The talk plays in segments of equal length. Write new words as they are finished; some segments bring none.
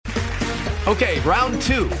Okay, round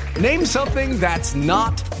two. Name something that's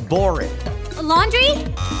not boring. A laundry?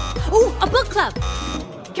 Ooh, a book club.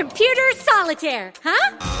 Computer solitaire,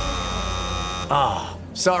 huh? Ah,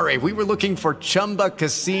 sorry, we were looking for Chumba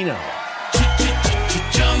Casino.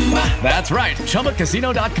 That's right,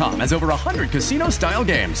 ChumbaCasino.com has over 100 casino-style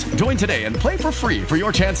games. Join today and play for free for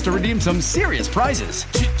your chance to redeem some serious prizes.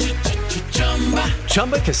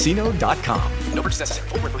 ChumbaCasino.com. No purchase necessary.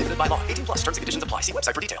 Void where prohibited by law. 18 plus terms and conditions apply. See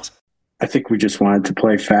website for details. I think we just wanted to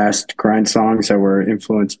play fast grind songs that were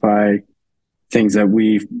influenced by things that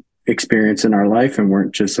we experienced in our life and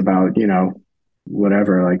weren't just about,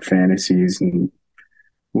 whatever, like fantasies and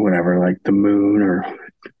whatever, like the moon or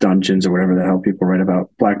dungeons or whatever the hell people write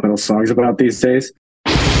about black metal songs about these days.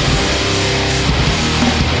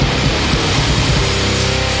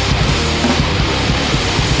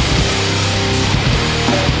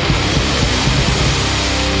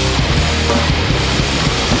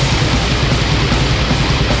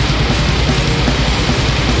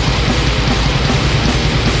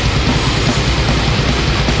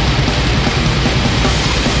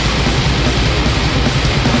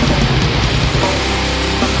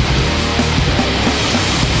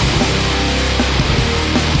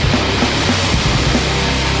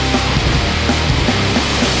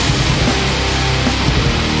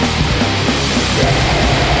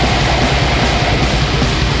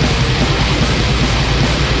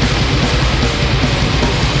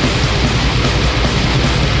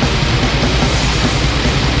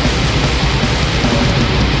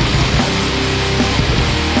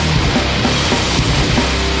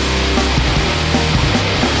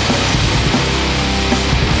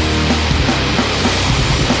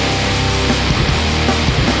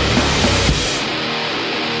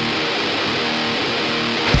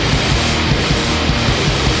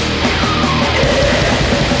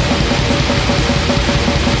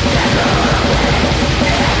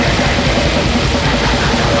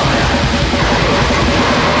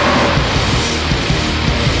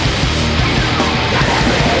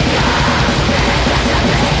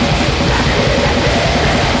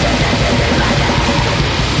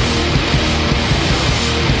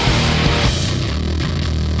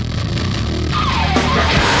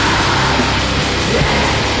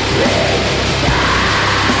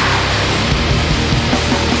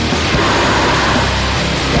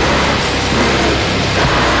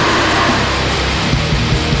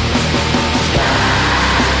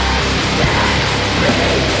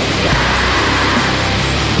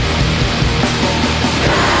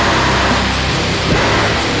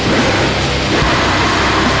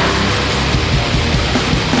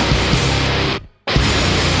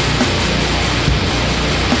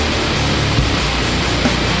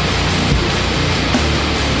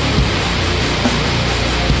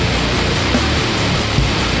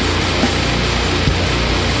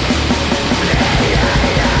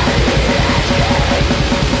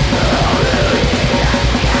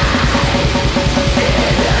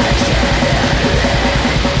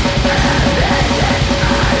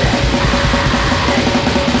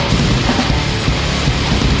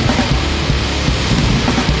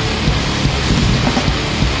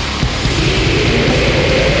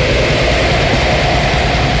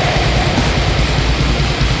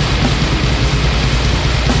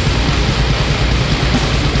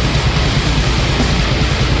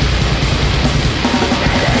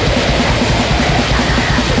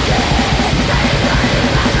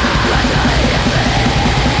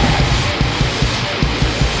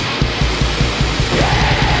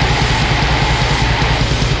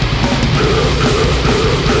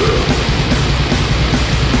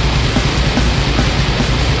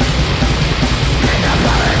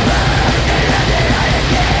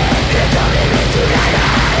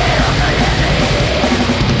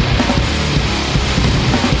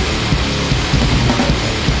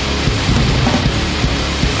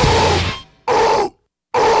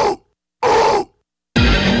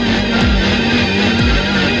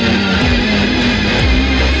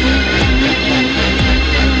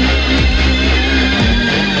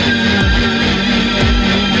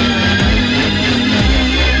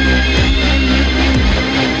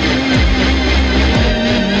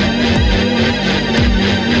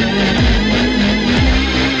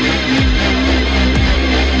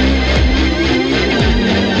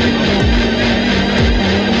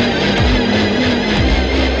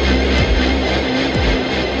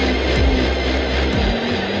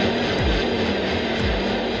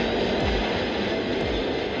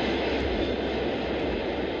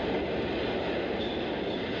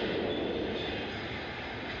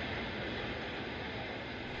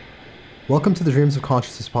 Welcome to the Dreams of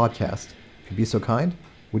Consciousness podcast. If you'd be so kind,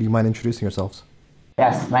 Would you mind introducing yourselves?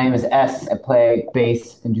 Yes, my name is S. I play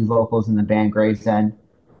bass and do vocals in the band Gravesend.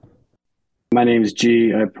 My name is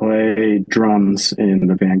G. I play drums in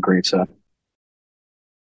the band Gravesend.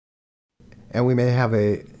 And we may have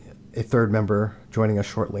a third member joining us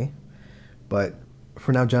shortly. But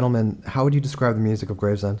for now, gentlemen, how would you describe the music of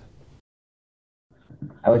Gravesend?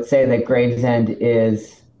 I would say that Gravesend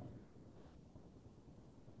is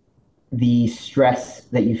the stress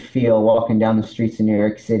that you feel walking down the streets of New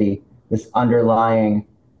York City, this underlying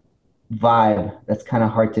vibe that's kind of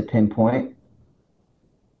hard to pinpoint,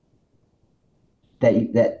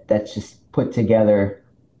 that's just put together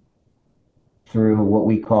through what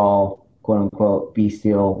we call quote unquote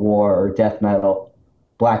bestial war or death metal,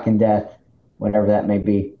 black and death, whatever that may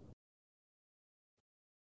be.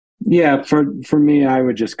 Yeah, for me, I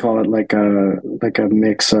would just call it like a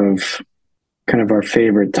mix of kind of our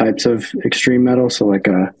favorite types of extreme metal. So like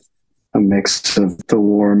a mix of the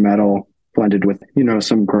war metal blended with,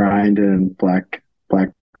 some grind and black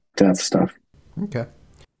death stuff. Okay.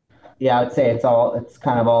 Yeah, I would say it's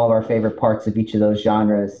kind of all of our favorite parts of each of those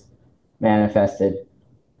genres manifested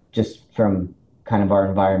just from kind of our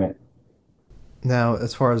environment. Now,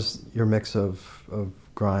 as far as your mix of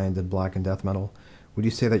grind and black and death metal, would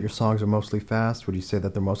you say that your songs are mostly fast? Would you say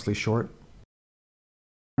that they're mostly short?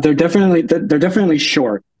 They're definitely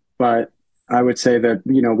short, but I would say that,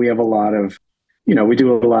 we have a lot of, we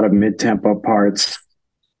do a lot of mid-tempo parts,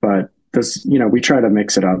 but this, we try to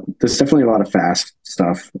mix it up. There's definitely a lot of fast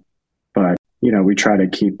stuff, but, we try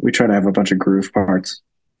to have a bunch of groove parts.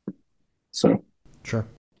 So. Sure.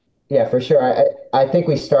 Yeah, for sure. I think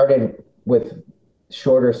we started with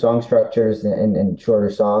shorter song structures and shorter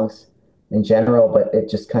songs in general, but it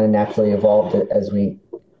just kind of naturally evolved as we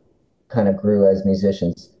kind of grew as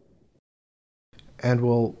musicians. And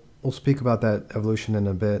we'll speak about that evolution in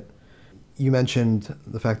a bit. You mentioned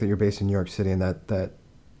the fact that you're based in New York City, and that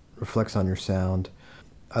reflects on your sound.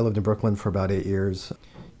 I lived in Brooklyn for about 8 years.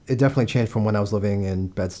 It definitely changed from when I was living in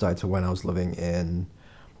Bed-Stuy to when I was living in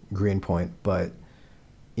Greenpoint. But,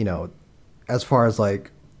 as far as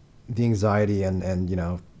like the anxiety and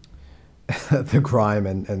the grime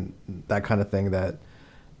and that kind of thing that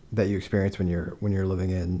you experience when you're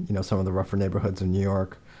living in some of the rougher neighborhoods in New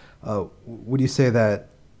York, would you say that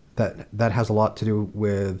has a lot to do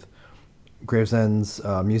with Gravesend's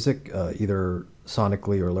music, either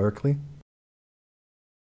sonically or lyrically?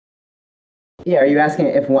 Yeah, are you asking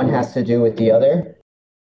if one has to do with the other?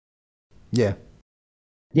 Yeah.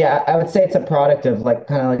 Yeah, I would say it's a product of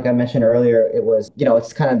kind of like I mentioned earlier, it was,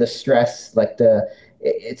 it's kind of the stress,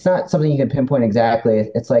 it's not something you can pinpoint exactly.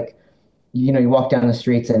 It's like, you walk down the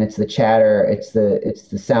streets and it's the chatter, it's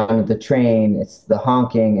the sound of the train, it's the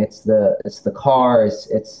honking, it's the cars,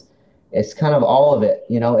 it's kind of all of it,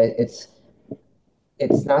 it's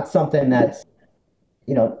not something that's,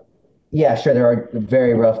 yeah, sure, there are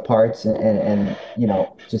very rough parts and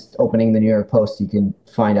just opening the New York Post, you can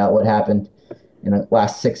find out what happened in the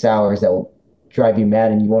last 6 hours that will drive you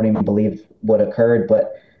mad and you won't even believe what occurred.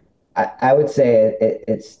 But I would say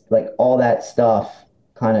it's like all that stuff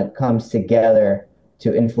kind of comes together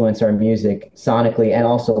to influence our music sonically and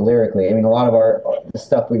also lyrically. I mean, a lot of the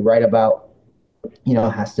stuff we write about,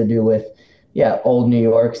 has to do with, old New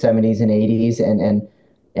York, 70s and 80s,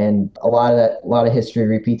 and a lot of history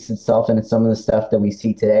repeats itself in some of the stuff that we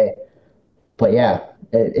see today. But yeah,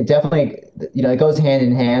 it definitely, it goes hand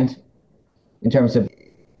in hand in terms of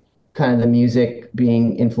kind of the music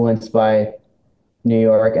being influenced by New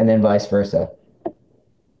York and then vice versa.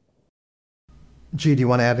 G, do you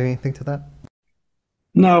want to add anything to that?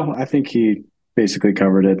 No, I think he basically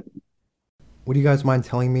covered it. Would you guys mind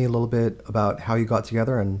telling me a little bit about how you got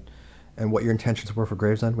together and what your intentions were for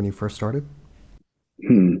Gravesend when you first started?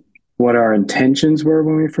 What our intentions were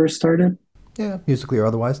when we first started? Yeah, musically or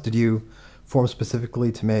otherwise. Did you form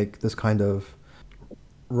specifically to make this kind of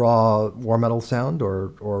raw war metal sound,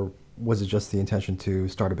 or was it just the intention to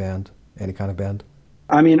start a band, any kind of band?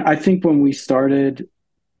 I mean, I think when we started,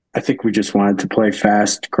 I think we just wanted to play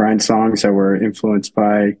fast grind songs that were influenced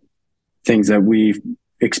by things that we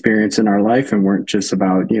experienced in our life and weren't just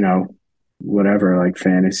about, whatever, like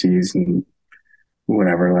fantasies and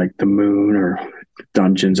whatever, like the moon or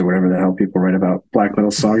dungeons or whatever the hell people write about black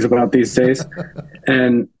metal songs about these days.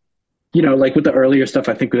 And, like with the earlier stuff,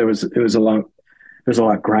 I think it was a lot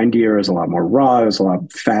grindier, it was a lot more raw, it was a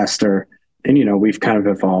lot faster. And, we've kind of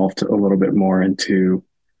evolved a little bit more into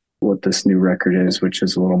what this new record is, which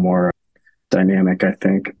is a little more dynamic, I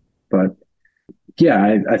think. But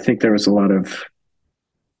yeah, I think there was a lot of,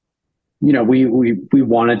 we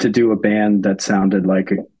wanted to do a band that sounded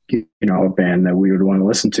like, a band that we would want to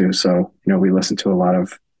listen to. So, we listened to a lot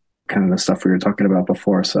of kind of the stuff we were talking about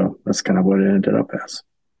before. So that's kind of what it ended up as.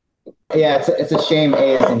 Yeah, it's a shame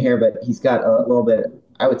A isn't here, but he's got a little bit,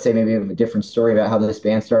 I would say maybe of a different story about how this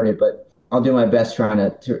band started, but I'll do my best trying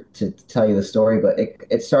to tell you the story. But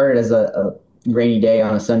it started as a rainy day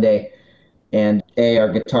on a Sunday, and A, our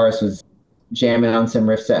guitarist, was jamming on some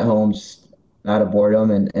riffs at home, just out of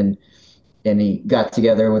boredom, and he got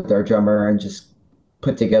together with our drummer and just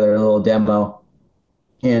put together a little demo.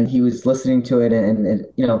 And he was listening to it, and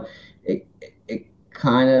it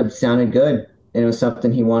kind of sounded good, and it was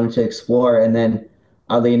something he wanted to explore. And then,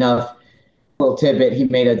 oddly enough, little tidbit, he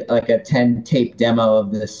made a 10 tape demo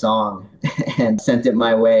of this song and sent it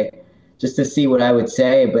my way just to see what I would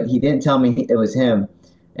say, but he didn't tell me it was him,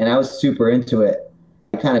 and I was super into it.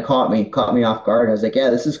 It kind of caught me off guard. I was like,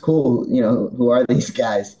 yeah, this is cool. Who are these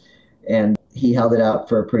guys? And he held it out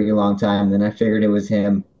for a pretty long time. Then I figured it was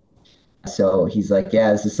him. So he's like,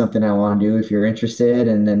 yeah, this is something I want to do if you're interested.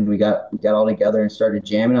 And then we got all together and started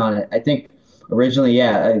jamming on it. I think originally,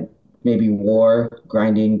 yeah, maybe War,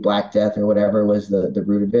 Grinding, Black Death, or whatever was the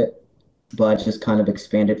root of it, but just kind of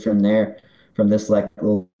expanded from there, from this like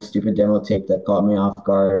little stupid demo tape that caught me off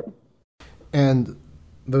guard. And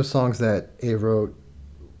those songs that A wrote,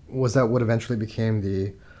 was that what eventually became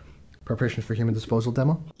the Preparation for Human Disposal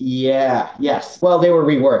demo? Yeah, yes. Well, they were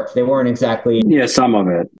reworked. They weren't exactly, Yeah, some of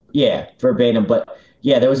it. yeah, verbatim, but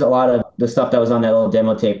yeah, there was a lot of the stuff that was on that little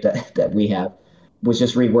demo tape that we have was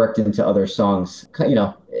just reworked into other songs.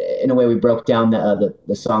 In a way, we broke down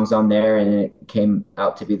the songs on there, and it came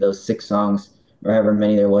out to be those 6 songs, or however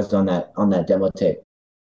many there was on that demo tape.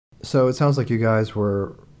 So it sounds like you guys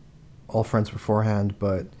were all friends beforehand,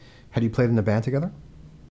 but had you played in a band together?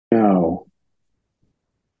 No,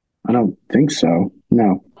 I don't think so.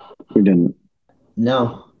 No, we didn't.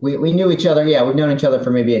 No, we knew each other. Yeah, we've known each other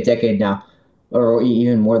for maybe a decade now, or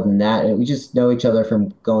even more than that. And we just know each other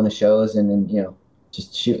from going to shows and then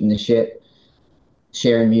just shooting the shit,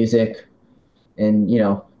 sharing music, and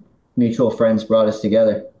mutual friends brought us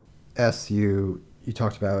together. You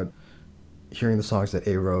talked about hearing the songs that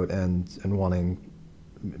A wrote and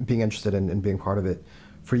being interested in being part of it.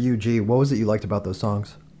 For you, G, what was it you liked about those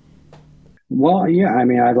songs? Well, yeah, I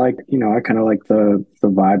mean, I kind of like the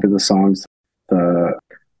vibe of the songs, the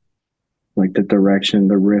direction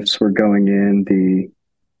the riffs were going in,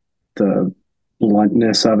 the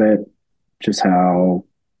bluntness of it, just how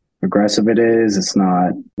aggressive it is. There's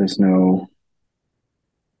no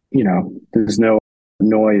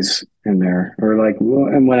noise in there, or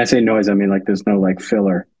and when I say noise, I mean there's no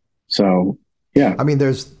filler. So yeah, I mean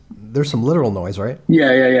there's some literal noise, right?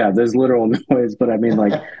 Yeah. There's literal noise, but I mean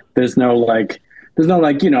there's no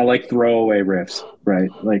throwaway riffs, right?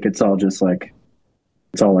 It's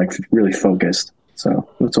all really focused. So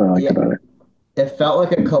that's what I liked about it. It felt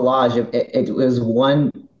like a collage. It was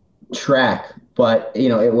one track, but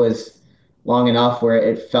it was long enough where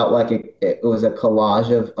it felt like it was a collage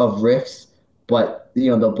of riffs, but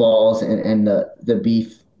the balls and the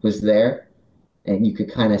beef was there, and you could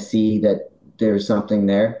kind of see that there's something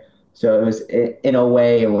there. So in a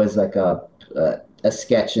way, it was like a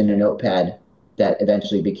sketch in a notepad that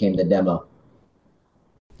eventually became the demo.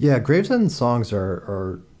 Yeah, Gravesend songs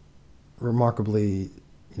are remarkably,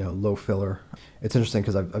 low filler. It's interesting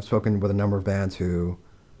because I've spoken with a number of bands who've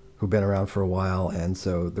been around for a while, and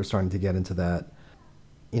so they're starting to get into that,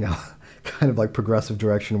 kind of like progressive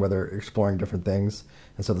direction where they're exploring different things,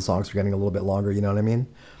 and so the songs are getting a little bit longer. You know what I mean?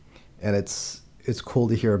 And it's cool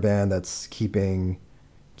to hear a band that's keeping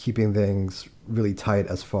things really tight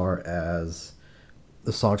as far as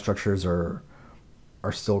the song structures are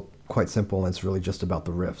still quite simple, and it's really just about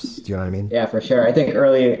the riffs. Do you know what I mean? Yeah, for sure. I think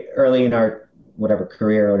early in our whatever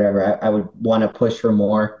career or whatever, I would want to push for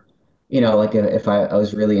more. If I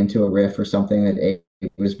was really into a riff or something that A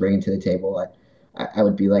was bringing to the table, I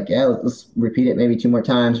would be like, yeah, let's repeat it maybe 2 more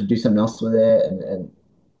times or do something else with it,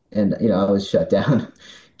 and I was shut down.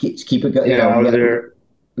 keep it going. Yeah, I was there.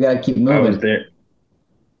 We gotta keep moving. I was there.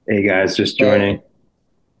 Hey guys, just joining. Hey.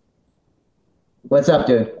 What's up,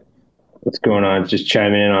 dude? What's going on? Just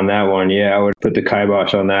chiming in on that one. Yeah, I would put the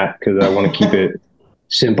kibosh on that because I want to keep it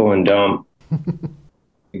simple and dumb.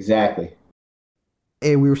 Exactly.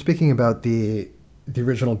 Hey, we were speaking about the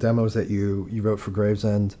original demos that you wrote for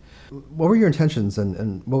Gravesend. What were your intentions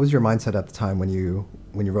and what was your mindset at the time when you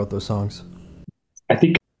wrote those songs? I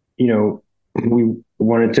think, we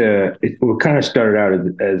wanted to, we kind of started out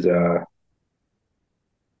as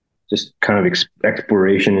just kind of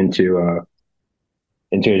exploration into a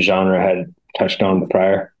genre I had touched on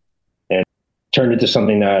prior. And turned into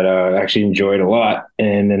something that I actually enjoyed a lot.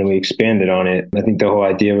 And then we expanded on it. I think the whole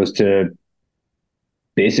idea was to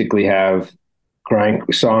basically have grind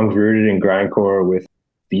songs rooted in grindcore with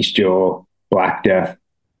bestial Black Death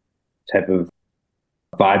type of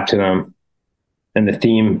vibe to them. And the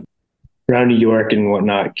theme around New York and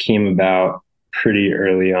whatnot came about pretty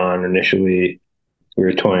early on. Initially, we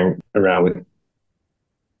were toying around with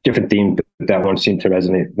different themes, but that one seemed to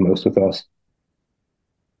resonate the most with us.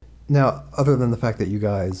 Now, other than the fact that you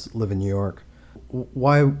guys live in New York,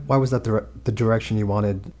 why was that the direction you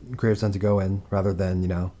wanted Gravesend to go in, rather than, you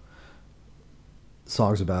know,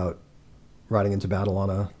 songs about riding into battle on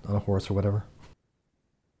a horse or whatever?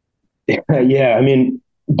 Yeah, I mean,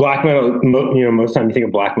 black metal. You know, most time you think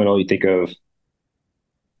of black metal, you think of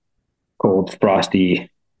cold, frosty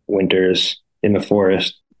winters in the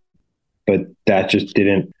forest, but that just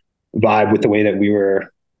didn't vibe with the way that we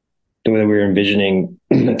were envisioning.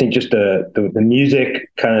 I think just the music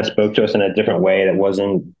kind of spoke to us in a different way that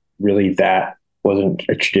wasn't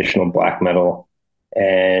a traditional black metal,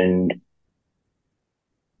 and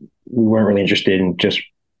we weren't really interested in just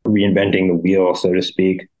reinventing the wheel, so to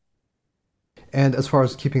speak. And as far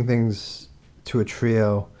as keeping things to a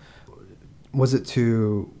trio, was it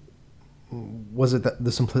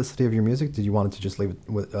the simplicity of your music? Did you want it to just leave it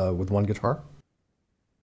with one guitar?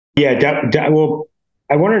 Yeah, well,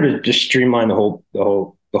 I wanted to just streamline the whole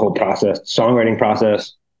process, songwriting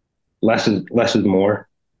process. Less is more,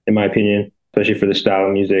 in my opinion, especially for the style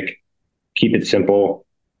of music. Keep it simple.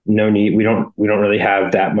 No need. We don't really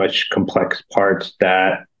have that much complex parts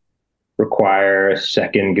that require a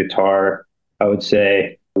second guitar. I would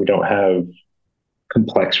say we don't have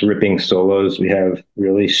complex ripping solos. We have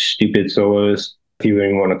really stupid solos, if you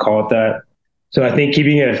even want to call it that. So I think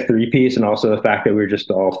keeping it a 3-piece, and also the fact that we were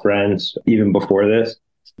just all friends even before this,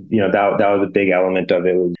 you know, that was a big element of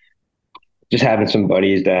it. Was just having some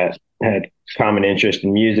buddies that had common interest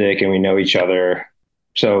in music and we know each other.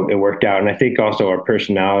 So it worked out. And I think also our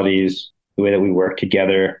personalities, the way that we work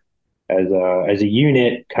together as a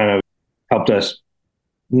unit, kind of helped us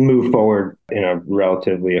move forward in a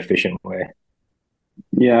relatively efficient way.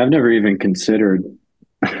 Yeah, I've never even considered,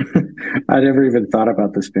 I never even thought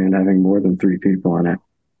about this band having more than 3 people in it.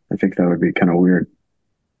 I think that would be kind of weird.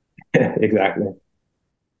 Exactly.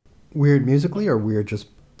 Weird musically, or weird just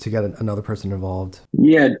to get another person involved?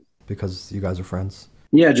 Yeah. Because you guys are friends?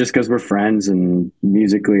 Yeah, just because we're friends, and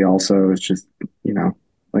musically also, it's just, you know,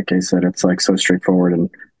 like I said, it's like so straightforward and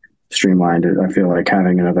streamlined. I feel like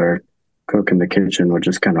having another cook in the kitchen would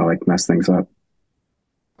just kind of like mess things up.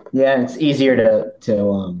 Yeah, it's easier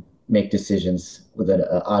to make decisions with an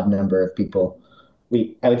odd number of people.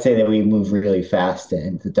 I would say that we move really fast,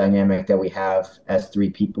 and the dynamic that we have as 3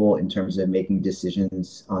 people in terms of making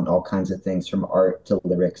decisions on all kinds of things, from art to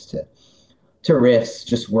lyrics to riffs,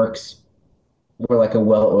 just works. We're like a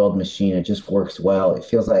well-oiled machine. It just works well. It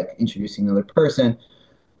feels like introducing another person,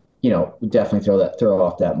 you know, would definitely throw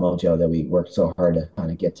off that mojo that we worked so hard to kind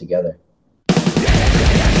of get together.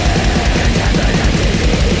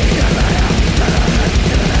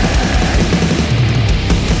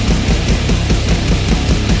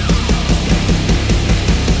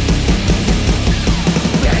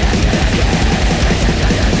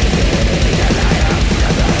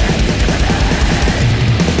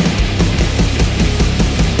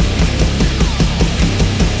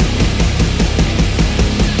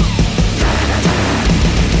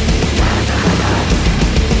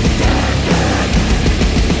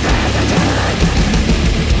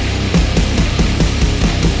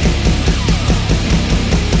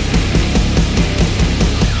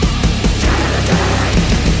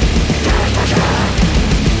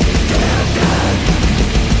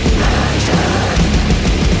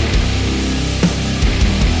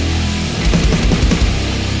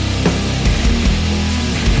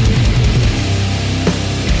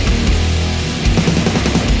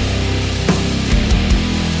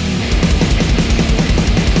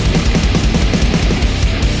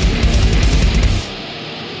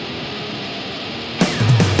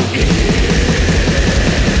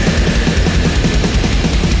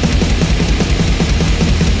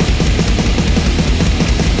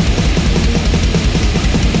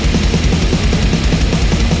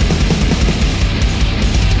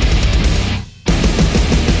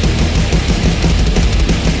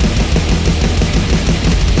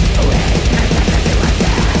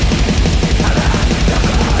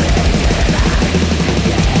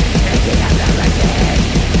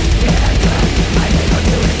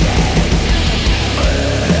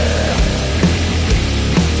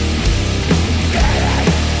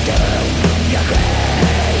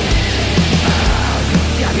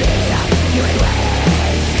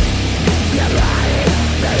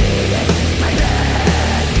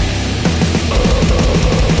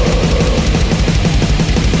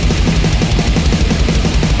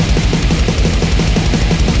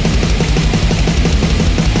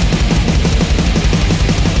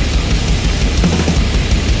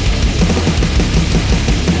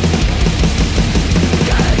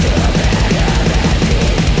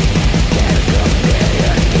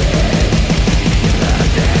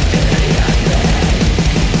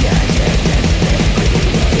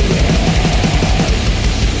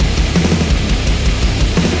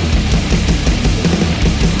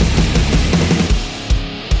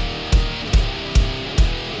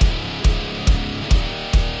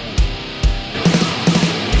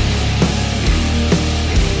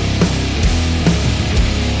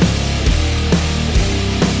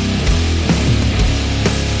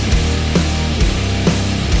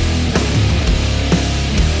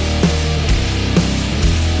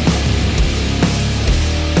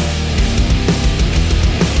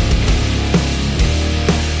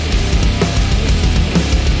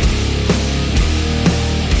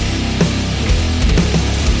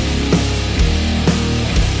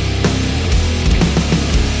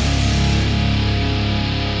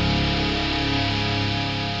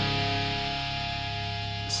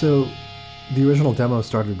 So the original demo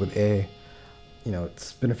started with A. You know,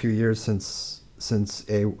 it's been a few years since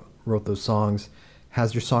A wrote those songs.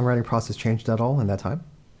 Has your songwriting process changed at all in that time?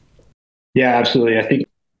 Yeah, absolutely. I think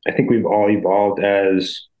we've all evolved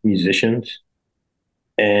as musicians,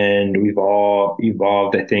 and we've all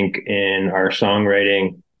evolved, I think, in our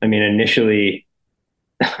songwriting. I mean, initially,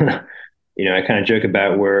 I kind of joke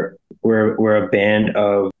about we're a band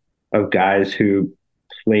of guys who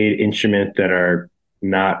played instruments that are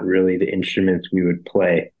not really the instruments we would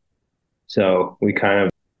play. So we kind of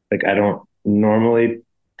like I don't normally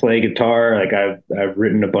play guitar. Like I've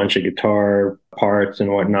written a bunch of guitar parts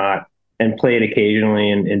and whatnot, and played occasionally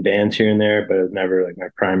in bands here and there, but it's never like my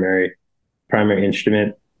primary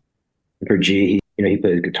instrument. For G, he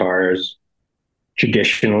plays guitars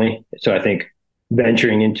traditionally. So I think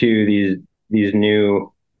venturing into these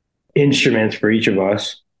new instruments for each of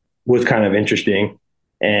us was kind of interesting.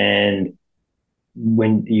 And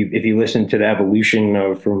if you listen to the evolution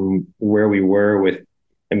of from where we were with,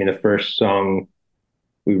 I mean, the first song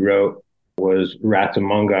we wrote was Rats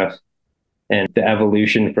Among Us, and the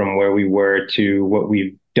evolution from where we were to what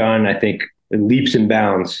we've done, I think leaps and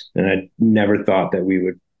bounds. And I never thought that we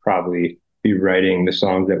would probably be writing the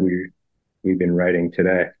songs that we've been writing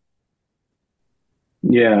today.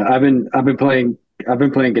 Yeah, I've been playing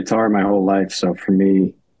guitar my whole life. So for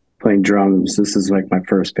me, playing drums, this is like my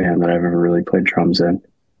first band that I've ever really played drums in.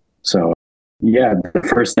 So yeah, the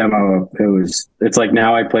first demo, it's like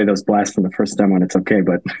now I play those blasts from the first demo and it's okay.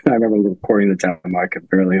 But I remember recording the demo, I could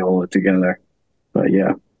barely hold it together. But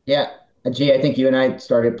yeah. Yeah. Gee, I think you and I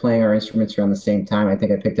started playing our instruments around the same time. I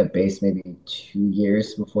think I picked up bass maybe 2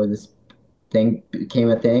 years before this thing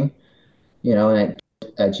became a thing, and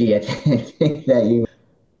Gee, I think that you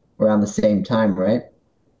were around the same time, right?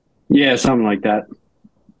 Yeah, something like that.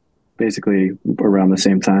 Basically around the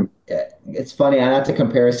same time. Yeah. It's funny, not to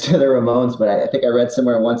compare us to the Ramones, but I think I read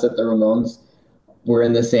somewhere once that the Ramones were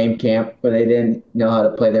in the same camp, but they didn't know how to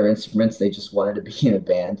play their instruments. They just wanted to be in a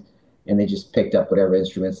band, and they just picked up whatever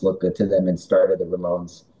instruments looked good to them and started the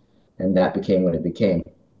Ramones, and that became what it became.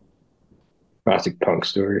 Classic punk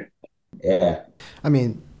story. Yeah. I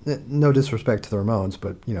mean, no disrespect to the Ramones,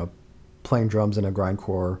 but playing drums in a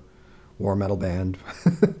grindcore war metal band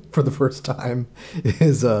for the first time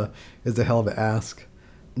is a hell of an ask.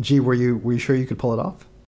 Gee, were you sure you could pull it off?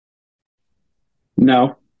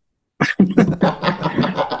 No.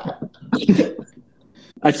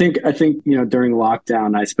 I think during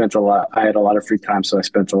lockdown I had a lot of free time, so I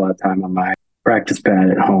spent a lot of time on my practice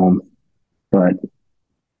pad at home. But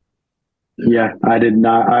yeah,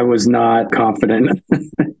 I was not confident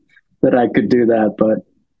that I could do that, but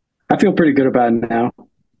I feel pretty good about it now,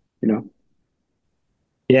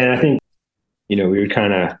 Yeah, and I think, we would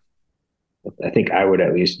I think I would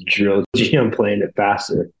at least drill GM playing it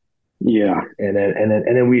faster. Yeah. And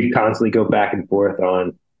then we'd constantly go back and forth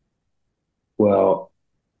on, well,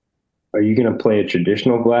 are you going to play a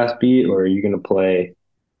traditional blast beat or are you going to play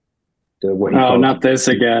what he calls not this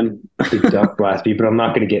again. the duck blast beat? But we're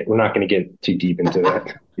not going to get too deep into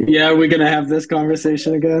that. Yeah, we're going to have this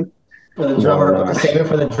conversation again. For the drummer, save it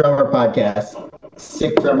for the drummer podcast.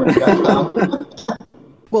 Sickdrummer.com.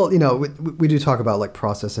 Well, we do talk about like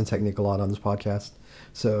process and technique a lot on this podcast.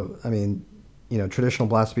 So, I mean, traditional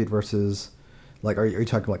blast beat versus like, are you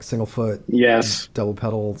talking like single foot? Yes. Double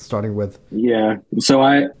pedal starting with. Yeah.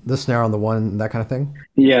 So the snare on the one, that kind of thing.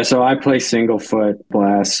 Yeah. So I play single foot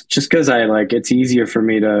blast just because it's easier for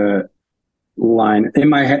me to line in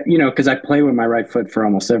my head, because I play with my right foot for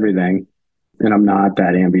almost everything and I'm not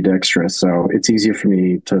that ambidextrous. So it's easier for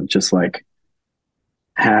me to just like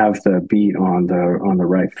have the beat on the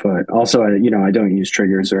right foot. Also, I don't use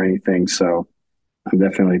triggers or anything, so I'm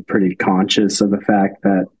definitely pretty conscious of the fact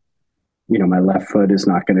that my left foot is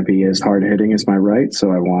not going to be as hard hitting as my right,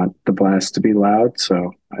 so I want the blast to be loud,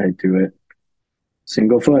 so I do it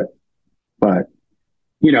single foot. But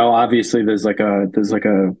obviously there's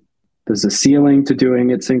a ceiling to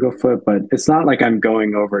doing it single foot, but it's not like I'm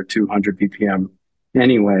going over 200 BPM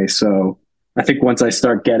anyway, so I think once I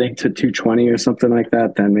start getting to 220 or something like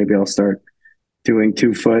that, then maybe I'll start doing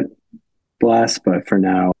 2-foot blasts. But for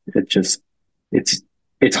now, it's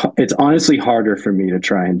honestly harder for me to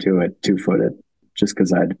try and do it 2-footed, just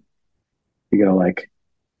because you gotta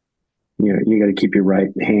keep your right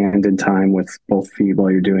hand in time with both feet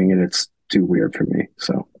while you're doing it. It's too weird for me.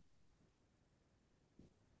 So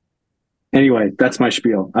anyway, that's my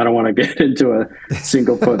spiel. I don't want to get into a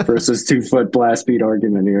single foot versus 2-foot blast beat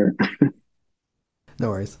argument here. No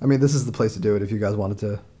worries. I mean, this is the place to do it if you guys wanted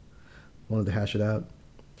to hash it out.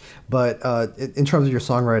 But in terms of your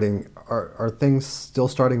songwriting, are things still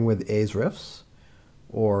starting with A's riffs,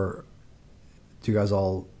 or do you guys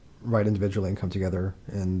all write individually and come together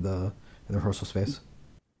in the rehearsal space?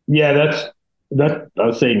 Yeah, that I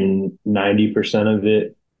would say 90% of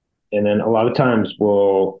it. And then a lot of times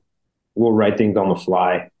we'll write things on the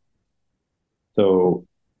fly. So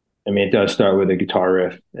I mean, it does start with a guitar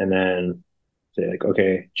riff, and then say like,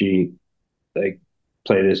 okay, G, like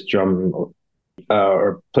play this drum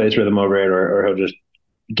or play this rhythm over it, or he'll just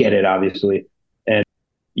get it, obviously. And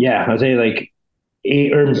yeah, I'd say like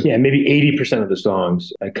maybe 80% of the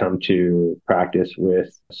songs I come to practice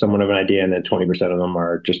with somewhat of an idea, and then 20% of them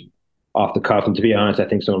are just off the cuff. And to be honest, I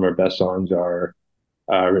think some of our best songs are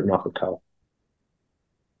written off the cuff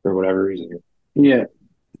for whatever reason. Yeah,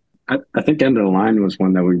 I think End of the Line was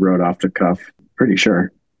one that we wrote off the cuff. Pretty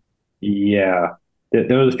sure. Yeah,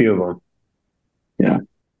 there was a few of them. Yeah.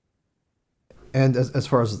 And as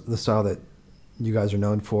far as the style that you guys are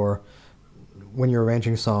known for, when you're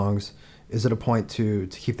arranging songs, is it a point to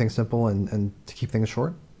keep things simple and to keep things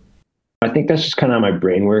short? I think that's just kind of how my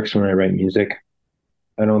brain works when I write music.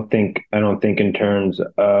 I don't think in terms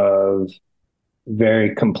of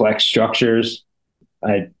very complex structures.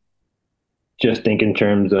 I just think in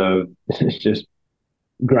terms of just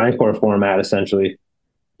grindcore format, essentially.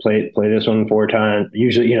 Play this one 4 times.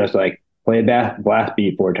 Usually, it's like play a blast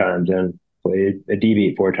beat 4 times and play a D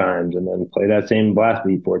beat 4 times, and then play that same blast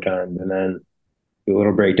beat 4 times, and then do a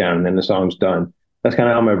little breakdown, and then the song's done. That's kind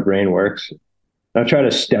of how my brain works. I try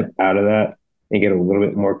to step out of that and get a little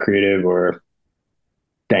bit more creative or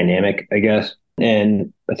dynamic, I guess.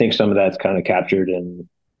 And I think some of that's kind of captured in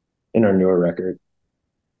our newer record.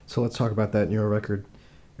 So let's talk about that newer record.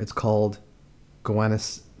 It's called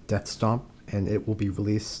Gowanus Death Stomp, and it will be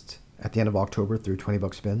released at the end of October through 20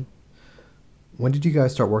 Buck Spin. When did you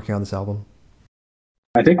guys start working on this album?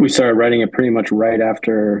 I think we started writing it pretty much right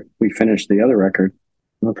after we finished the other record.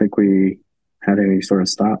 I don't think we had any sort of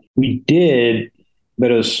stop. We did,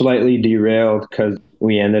 but it was slightly derailed because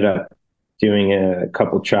we ended up doing a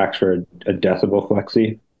couple tracks for a decibel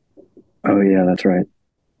flexi. Oh yeah, that's right.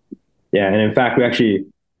 Yeah, and in fact, we actually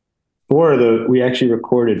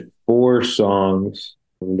recorded 4 songs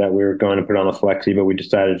that we were going to put on the flexi, but we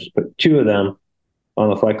decided to just put 2 of them on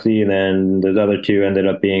the flexi, and then those other 2 ended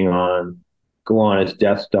up being on Gowanus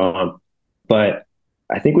Death Stomp. But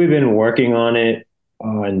I think we've been working on it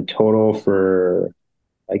in total for,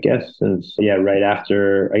 I guess, since right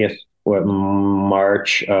after, I guess,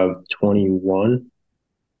 March of 21.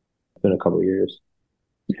 It's been a couple of years.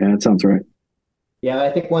 Yeah, that sounds right. Yeah,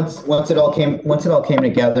 I think once it all came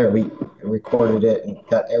together, we recorded it and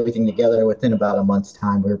got everything together within about a month's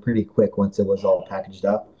time. We were pretty quick once it was all packaged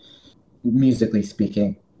up. Musically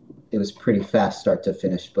speaking, it was pretty fast start to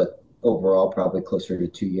finish, but overall probably closer to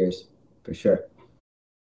 2 years for sure.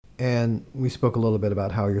 And we spoke a little bit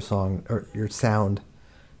about how your sound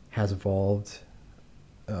has evolved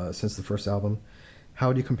since the first album.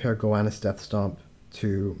 How do you compare Gowanus Death Stomp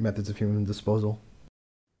to Methods of Human Disposal?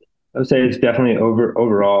 I would say it's definitely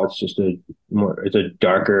overall, it's just it's a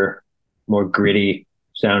darker, more gritty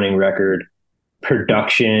sounding record.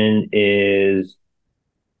 Production is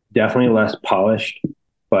definitely less polished,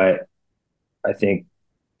 but I think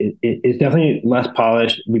it's definitely less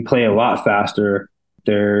polished. We play a lot faster.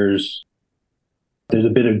 There's a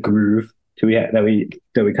bit of groove that we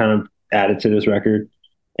kind of added to this record,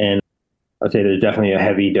 and I'd say there's definitely a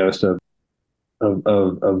heavy dose of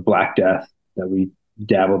Black Death that we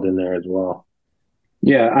dabbled in there as well.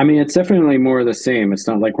 Yeah, I mean, it's definitely more of the same. It's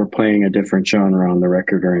not like we're playing a different genre on the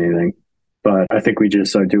record or anything, but I think we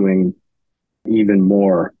just are doing even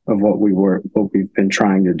more of what we've been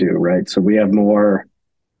trying to do, right? So we have more,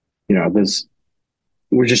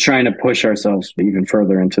 we're just trying to push ourselves even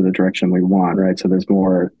further into the direction we want, right? So there's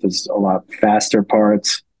a lot faster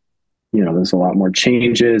parts, there's a lot more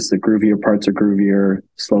changes. The groovier parts are groovier,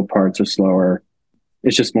 slow parts are slower.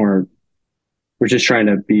 It's just more, we're just trying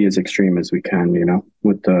to be as extreme as we can,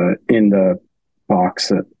 with in the box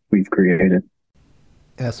that we've created.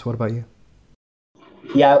 S, what about you?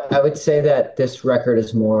 Yeah, I would say that this record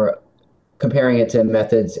is more, comparing it to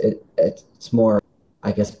Methods, it's more,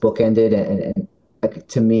 I guess, bookended, and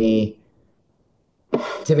to me,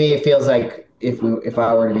 it feels like if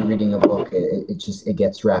I were to be reading a book, it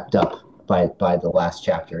gets wrapped up by the last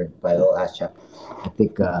chapter. I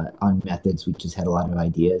think on Methods, we just had a lot of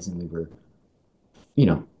ideas, and we were,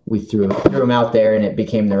 we threw them out there, and it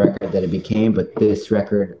became the record that it became. But this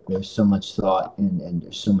record, there's so much thought and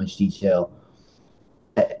there's so much detail.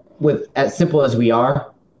 With as simple as we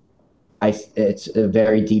are, it's a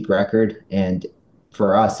very deep record, and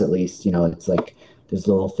for us at least, it's like there's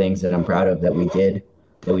little things that I'm proud of that we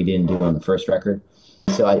didn't do on the first record.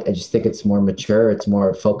 So I just think it's more mature, it's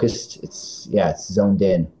more focused, it's zoned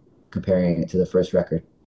in comparing it to the first record.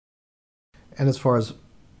 And as far as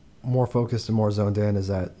more focused and more zoned in, is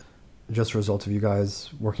that just a result of you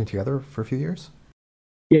guys working together for a few years?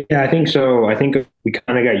 Yeah, I think so. I think we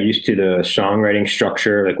kind of got used to the songwriting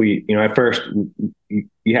structure. Like at first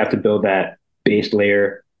you have to build that base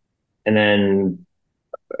layer, and then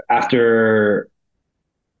after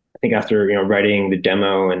writing the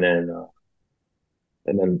demo and then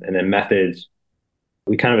methods,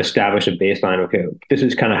 we kind of established a baseline. Okay, this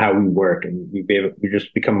is kind of how we work, and we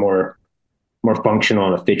just become more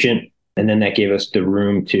functional and efficient, and then that gave us the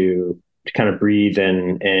room to kind of breathe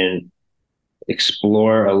and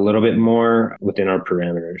explore a little bit more within our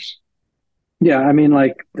parameters. Yeah, I mean,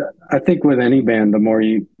 like, I think with any band, the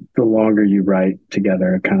longer you write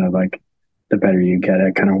together, kind of like the better you get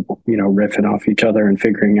at kind of, riffing off each other and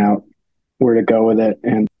figuring out where to go with it.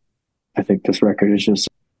 And I think this record is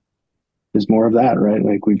more of that, right?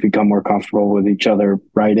 Like, we've become more comfortable with each other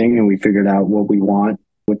writing, and we figured out what we want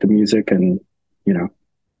with the music. And,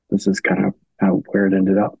 this is kind of where it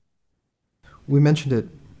ended up. We mentioned it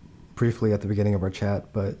briefly at the beginning of our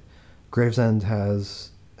chat, but Gravesend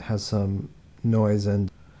has some noise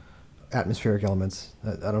and atmospheric elements.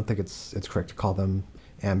 I don't think it's correct to call them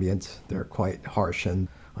ambient. They're quite harsh and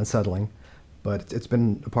unsettling, but it's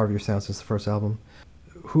been a part of your sound since the first album.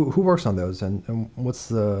 Who works on those, and what's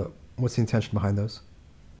the intention behind those?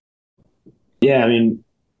 Yeah, I mean,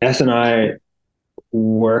 S and I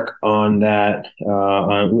work on that.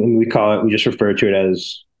 We just refer to it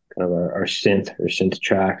as kind of our synth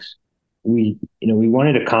tracks. We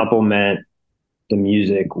wanted to complement the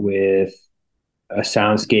music with a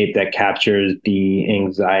soundscape that captures the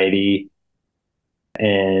anxiety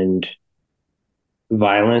and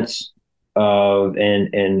violence of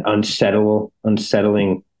an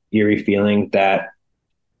unsettling, eerie feeling that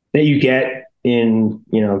you get in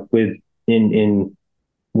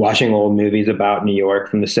watching old movies about New York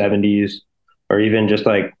from the 70s, or even just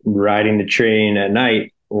like riding the train at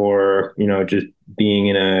night, or just being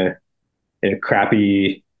in a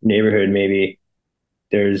crappy neighborhood. Maybe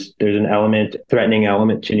there's an threatening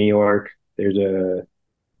element to New York. There's a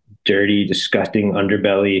dirty, disgusting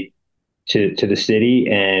underbelly to the city,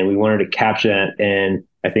 and we wanted to capture that. And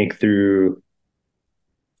I think through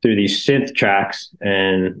these synth tracks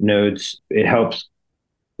and nodes, it helps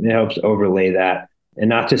overlay that. And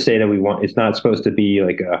not to say that it's not supposed to be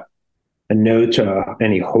like a node to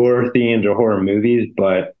any horror themes or horror movies,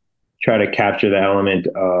 but try to capture the element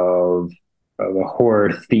of a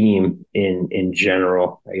horror theme in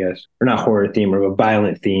general, I guess, or not horror theme, or a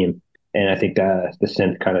violent theme. And I think that the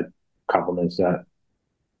synth kind of complements that.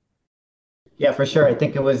 Yeah, for sure. I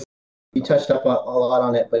think you touched up a lot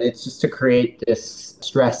on it, but it's just to create this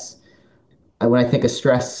stress. When I think of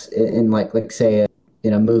stress in like say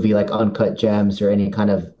in a movie like Uncut Gems or any kind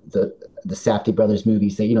of the Safdie brothers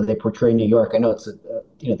movies, they portray New York. I know it's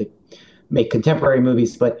they make contemporary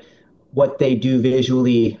movies, but what they do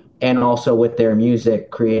visually and also with their music,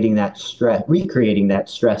 recreating that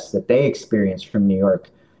stress that they experience from New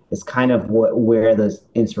York is kind of where the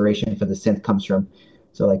inspiration for the synth comes from.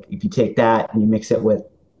 So like if you take that and you mix it with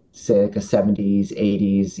say like a 70s,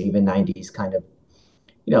 80s, even 90s kind of,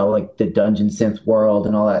 like the dungeon synth world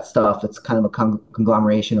and all that stuff, it's kind of a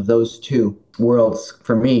conglomeration of those two worlds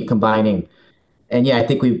for me combining. And yeah, I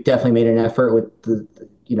think we've definitely made an effort with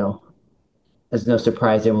as no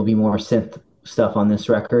surprise, there will be more synth stuff on this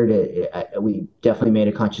record. We definitely made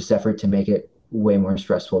a conscious effort to make it way more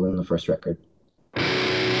stressful than the first record.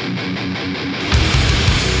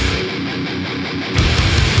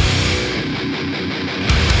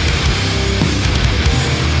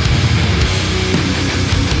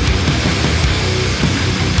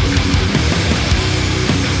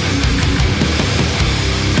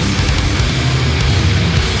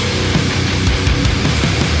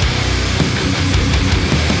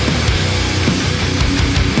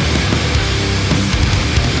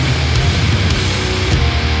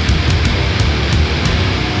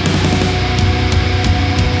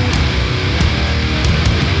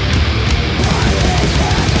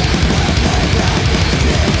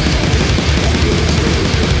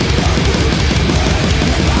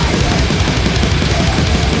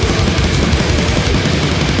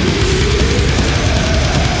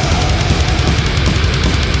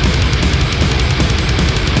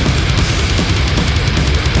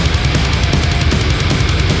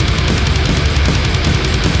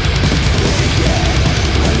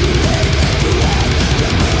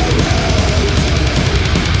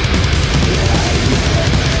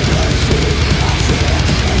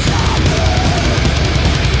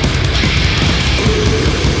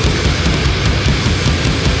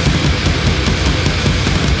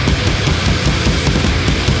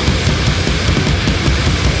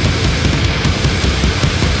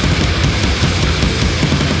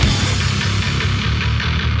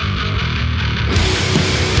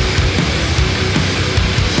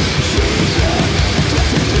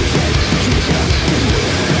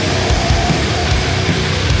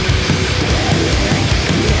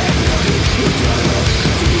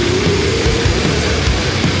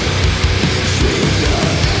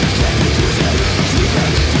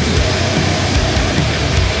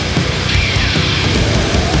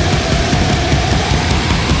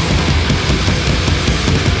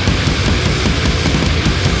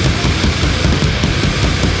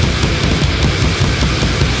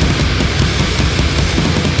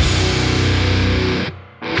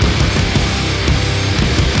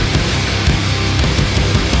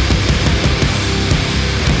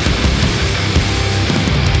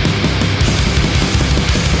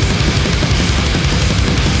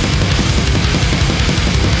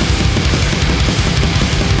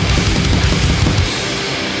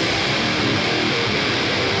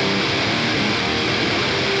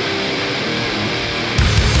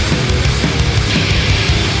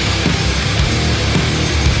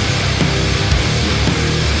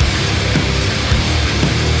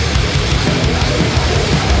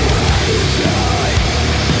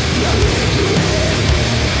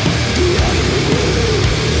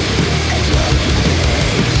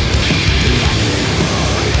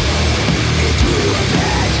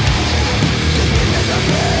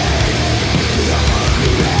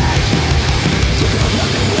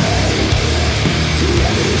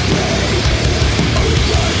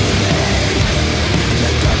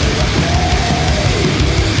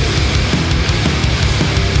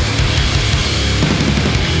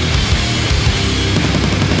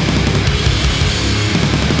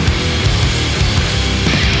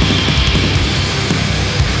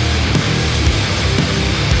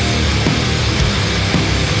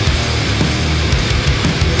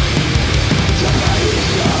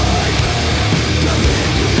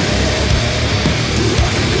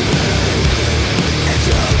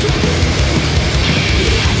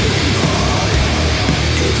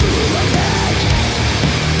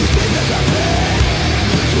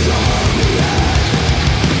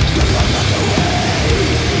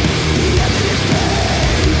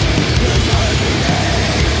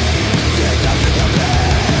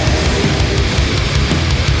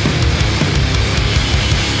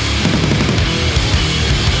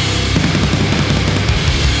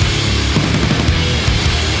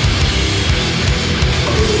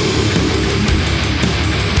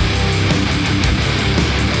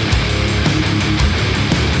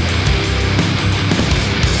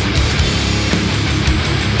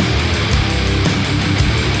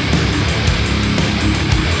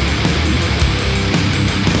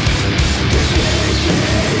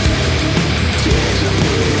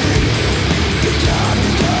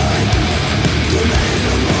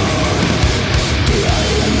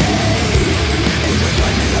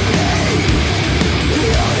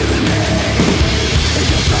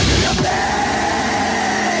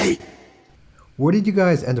 Where did you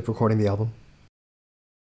guys end up recording the album?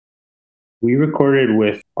 We recorded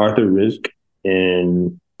with Arthur Rizk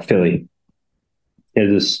in Philly. He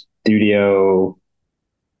has a studio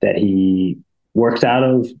that he works out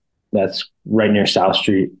of that's right near South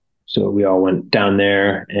Street. So we all went down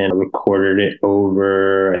there and recorded it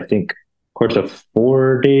over, I think, course of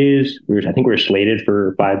 4 days. I think we were slated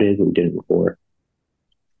for 5 days, but we did it before.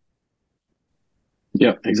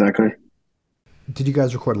 Yep, exactly. Did you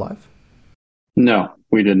guys record live? No,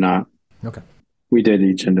 we did not. Okay. We did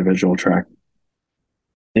each individual track.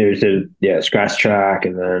 There's a scratch track,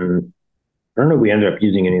 and then I don't know if we ended up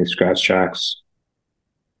using any of the scratch tracks.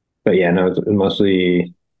 But yeah, no, it's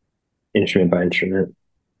mostly instrument by instrument.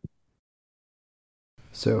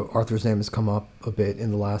 So Arthur's name has come up a bit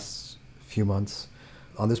in the last few months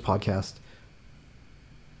on this podcast.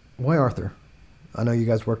 Why Arthur? I know you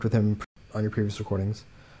guys worked with him on your previous recordings,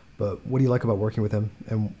 but what do you like about working with him,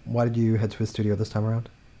 and why did you head to his studio this time around?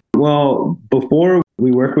 Well, before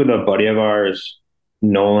we worked with a buddy of ours,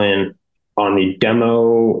 Nolan, on the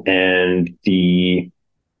demo and the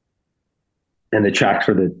tracks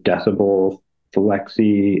for the Decibel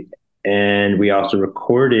Flexi, and we also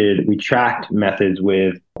we tracked Methods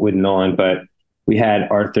with Nolan, but we had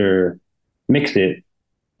Arthur mix it,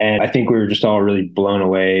 and I think we were just all really blown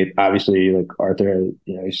away. Obviously, like Arthur,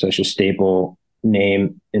 he's such a staple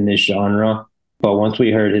name in this genre. But once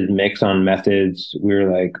we heard his mix on Methods, we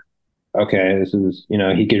were like, okay, this is,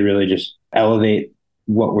 he could really just elevate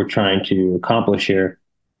what we're trying to accomplish here.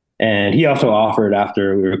 And he also offered,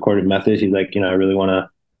 after we recorded Methods, he's like, I really want to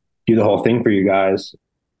do the whole thing for you guys.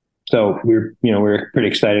 So we're pretty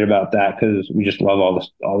excited about that because we just love all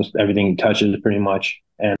this, everything he touches pretty much.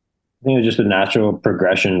 And I think it was just a natural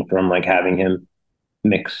progression from like having him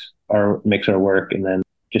mix our work and then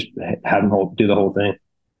just have him do the whole thing.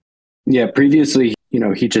 Yeah, previously,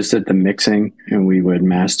 he just did the mixing and we would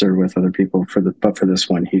master with other people but for this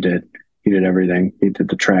one, he did everything. He did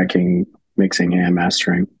the tracking, mixing, and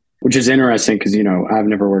mastering, which is interesting because, I've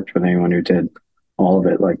never worked with anyone who did all of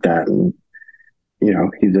it like that. And,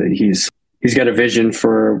 he's got a vision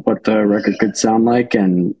for what the record could sound like,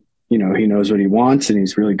 and, he knows what he wants and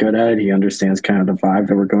he's really good at it. He understands kind of the vibe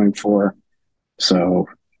that we're going for. So,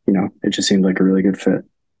 it just seemed like a really good fit.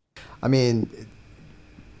 I mean,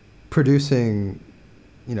 producing,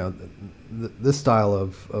 this style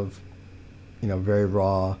of very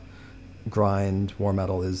raw grind war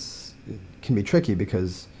metal can be tricky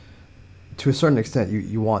because to a certain extent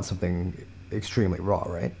you want something extremely raw,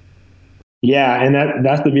 right? Yeah, and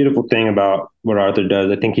that's the beautiful thing about what Arthur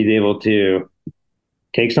does. I think he's able to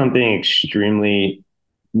take something extremely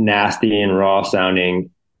nasty and raw sounding,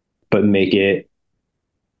 but make it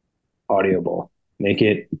audible, make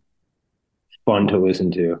it fun to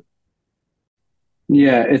listen to.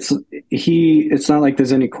 Yeah, it's not like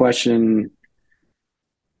there's any question.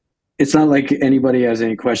 It's not like anybody has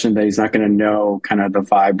any question that he's not going to know kind of the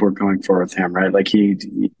vibe we're going for with him, right? Like he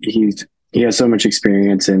has so much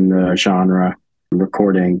experience in the genre,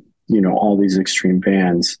 recording, all these extreme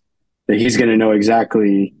bands, that he's going to know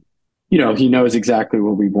exactly, he knows exactly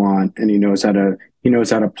what we want, and he knows how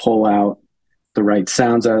to pull out the right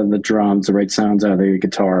sounds out of the drums, the right sounds out of the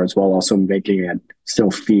guitars, while also making it still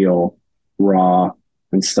feel raw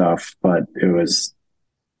and stuff. But it was,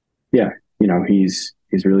 yeah, he's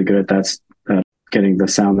really good at that, getting the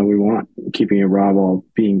sound that we want, keeping it raw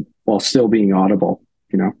while still being audible.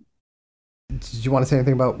 Did you want to say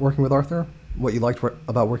anything about working with Arthur? What you liked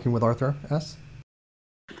about working with Arthur S?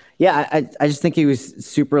 Yeah, I just think he was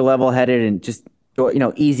super level-headed and just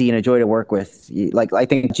easy and a joy to work with. Like I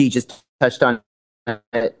think G just touched on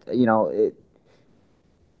it.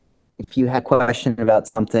 If you had a question about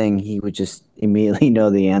something, he would just immediately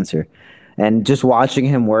know the answer. And just watching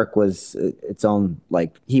him work was its own,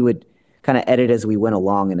 like, he would kind of edit as we went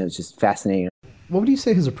along, and it was just fascinating. What would you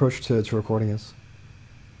say his approach to recording is?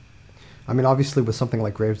 I mean, obviously with something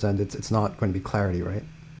like Gravesend, it's not going to be clarity, right?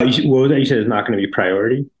 What was that you said is not going to be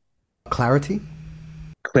priority? Clarity?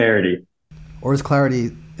 Clarity. Or is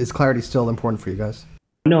clarity still important for you guys?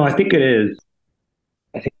 No, I think it is.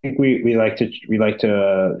 I think we like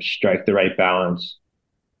to strike the right balance.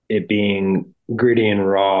 It being gritty and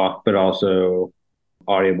raw, but also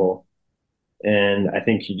audible. And I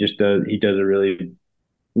think he does a really,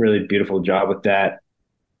 really beautiful job with that.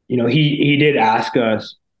 He did ask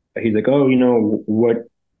us, he's like, oh,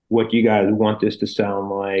 what do you guys want this to sound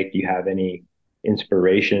like? Do you have any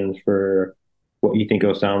inspirations for what you think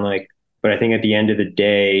it'll sound like? But I think at the end of the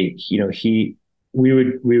day, we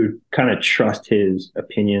would kind of trust his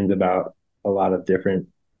opinions about a lot of different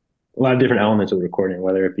elements of the recording,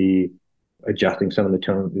 whether it be adjusting some of the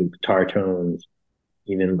tones, the guitar tones,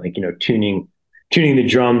 even like, tuning the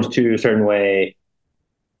drums to a certain way,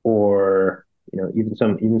 or, even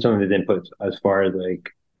some of his inputs as far as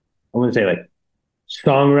like, I wouldn't say like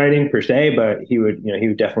songwriting per se, but he would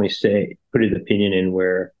definitely put his opinion in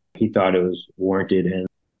where he thought it was warranted. And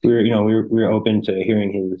we were open to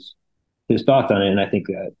hearing his thoughts on it. And I think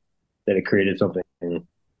that it created something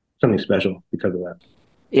special because of that.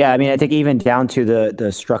 Yeah, I mean, I think even down to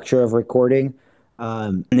the structure of recording.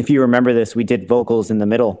 And if you remember this, we did vocals in the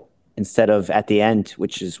middle instead of at the end,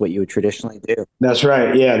 which is what you would traditionally do. That's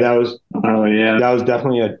right. Yeah, that was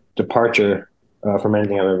definitely a departure from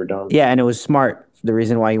anything I've ever done. Yeah, and it was smart. The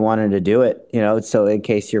reason why you wanted to do it, so in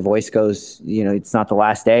case your voice goes, it's not the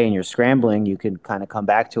last day and you're scrambling, you could kind of come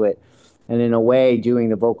back to it. And in a way, doing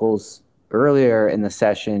the vocals earlier in the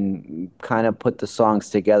session kind of put the songs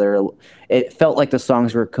together. It felt like the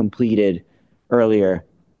songs were completed earlier,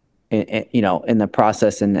 in the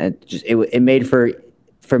process, and it made for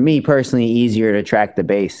me personally easier to track the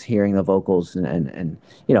bass, hearing the vocals and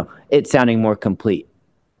it sounding more complete.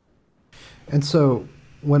 And so,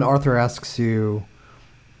 when Arthur asks you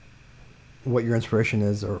what your inspiration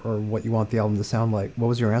is, or what you want the album to sound like, what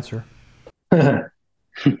was your answer?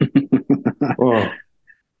 Well,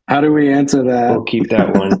 how do we answer that? We'll keep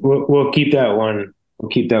that one. We'll keep that one. We'll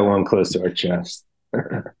keep that one close to our chest.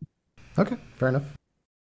 Okay, fair enough.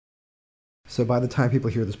 So by the time people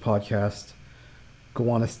hear this podcast,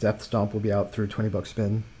 Gowanus Death Stomp will be out through $20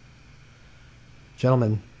 Spin.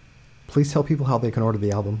 Gentlemen, please tell people how they can order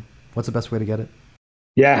the album. What's the best way to get it?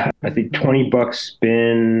 Yeah, I think $20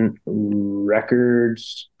 Spin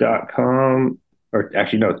records.com, or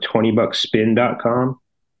actually no, $20spin.com.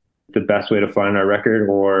 The best way to find our record,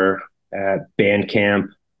 or at Bandcamp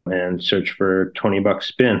and search for $20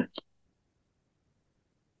 Spin.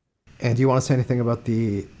 And do you want to say anything about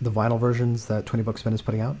the vinyl versions that $20 Spin is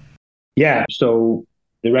putting out? Yeah, so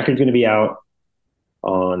the record's going to be out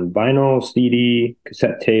on vinyl, CD,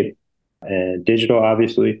 cassette tape, and digital,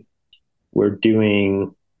 obviously. We're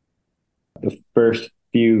doing the first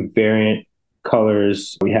few variant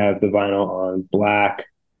colors. We have the vinyl on black,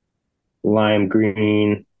 lime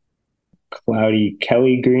green, cloudy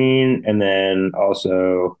Kelly green, and then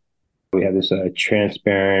also we have this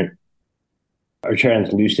transparent or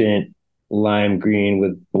translucent lime green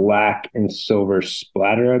with black and silver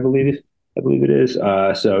splatter, I believe it is.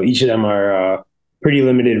 So each of them are pretty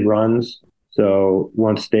limited runs. So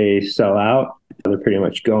once they sell out, they're pretty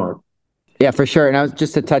much gone. Yeah, for sure. And I was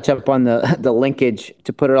just to touch up on the linkage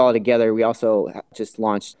to put it all together. We also just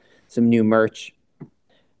launched some new merch.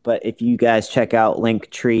 But if you guys check out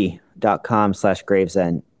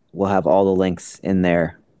linktree.com/Gravesend, we'll have all the links in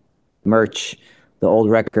there. Merch, the old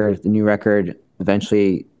record, the new record,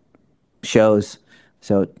 eventually shows.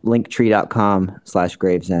 So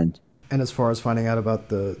linktree.com/Gravesend. And as far as finding out about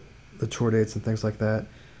the tour dates and things like that,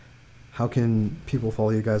 how can people follow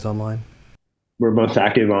you guys online? We're most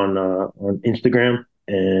active on Instagram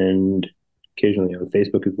and occasionally on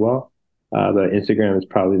Facebook as well. But Instagram is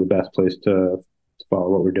probably the best place to follow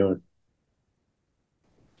what we're doing.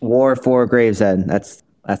 War for Gravesend. That's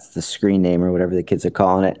the screen name or whatever the kids are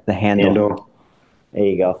calling it. The handle. There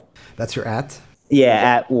you go. That's your @? Yeah,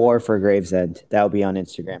 at War for Gravesend. That'll be on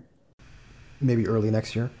Instagram. Maybe early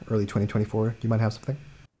next year, early 2024, you might have something.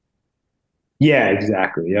 Yeah,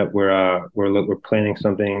 exactly. Yep, we're planning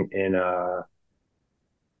something in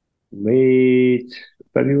late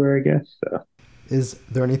February, I guess. So. Is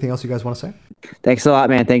there anything else you guys want to say? Thanks a lot,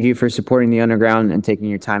 man. Thank you for supporting the underground and taking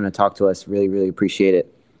your time to talk to us. Really, really appreciate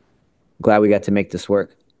it. Glad we got to make this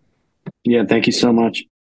work. Yeah, thank you so much.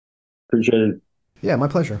 Appreciate it. Yeah, my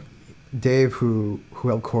pleasure. Dave, who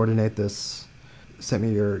helped coordinate this, sent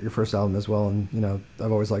me your first album as well, and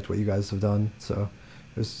I've always liked what you guys have done. So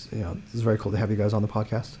it was very cool to have you guys on the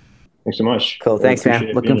podcast. Thanks so much. Cool. Thanks,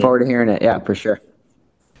 man. Looking forward to hearing it. Yeah, for sure.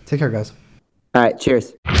 Take care, guys. All right.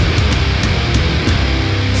 Cheers.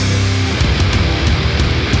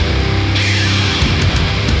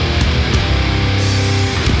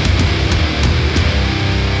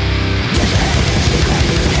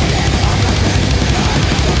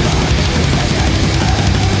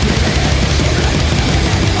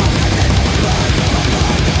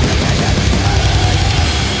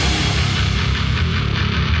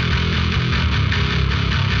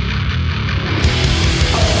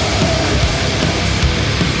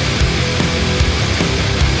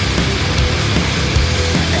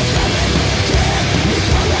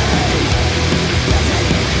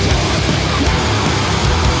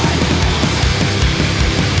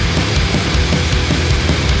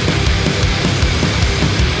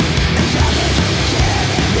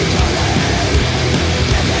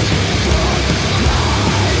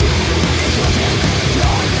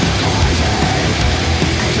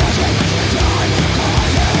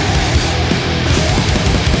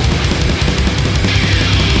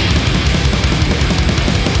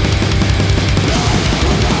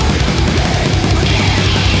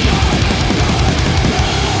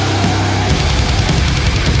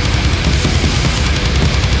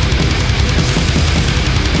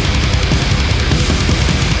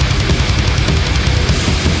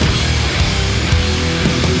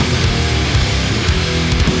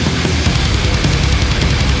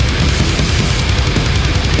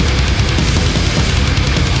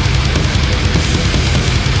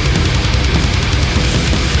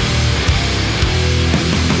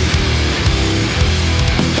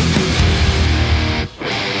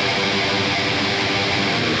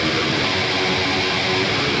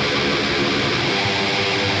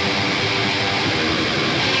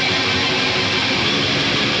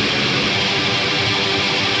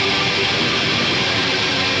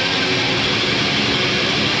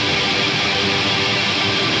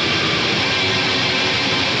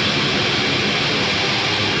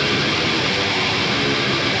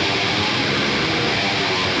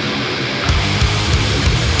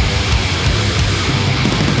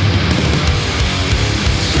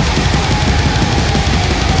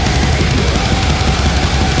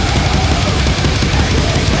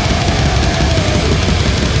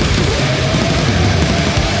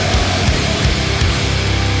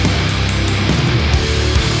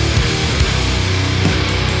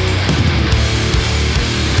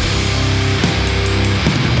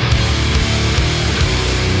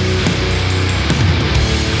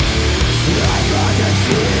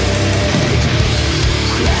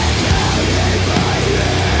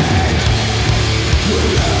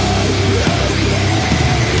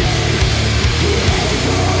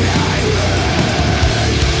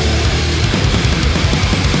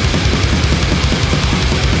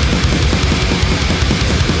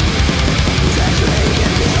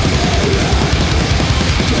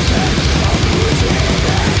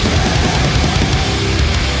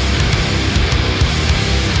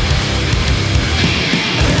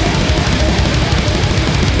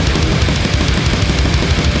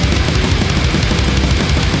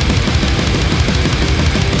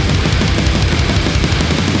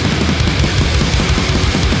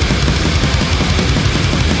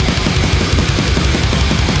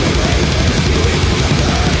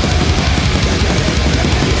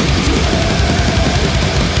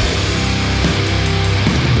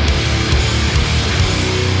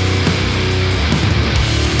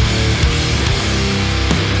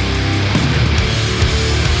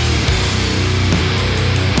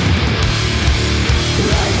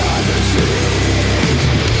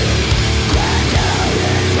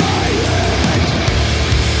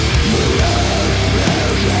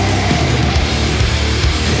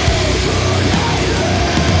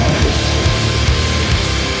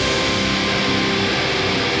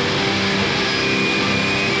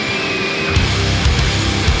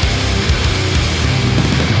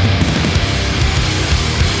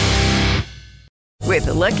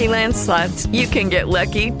 Lucky Land Slots, you can get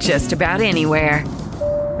lucky just about anywhere.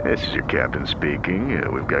 This is your captain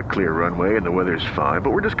speaking. We've got clear runway and the weather's fine,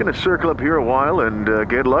 but we're just going to circle up here a while and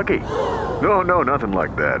get lucky. No, nothing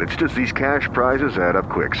like that. It's just these cash prizes add up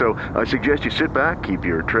quick. So I suggest you sit back, keep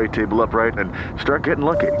your tray table upright, and start getting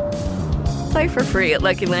lucky. Play for free at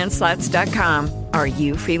LuckyLandSlots.com. Are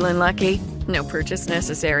you feeling lucky? No purchase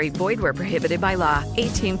necessary. Void where prohibited by law.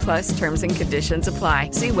 18+ terms and conditions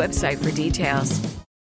apply. See website for details.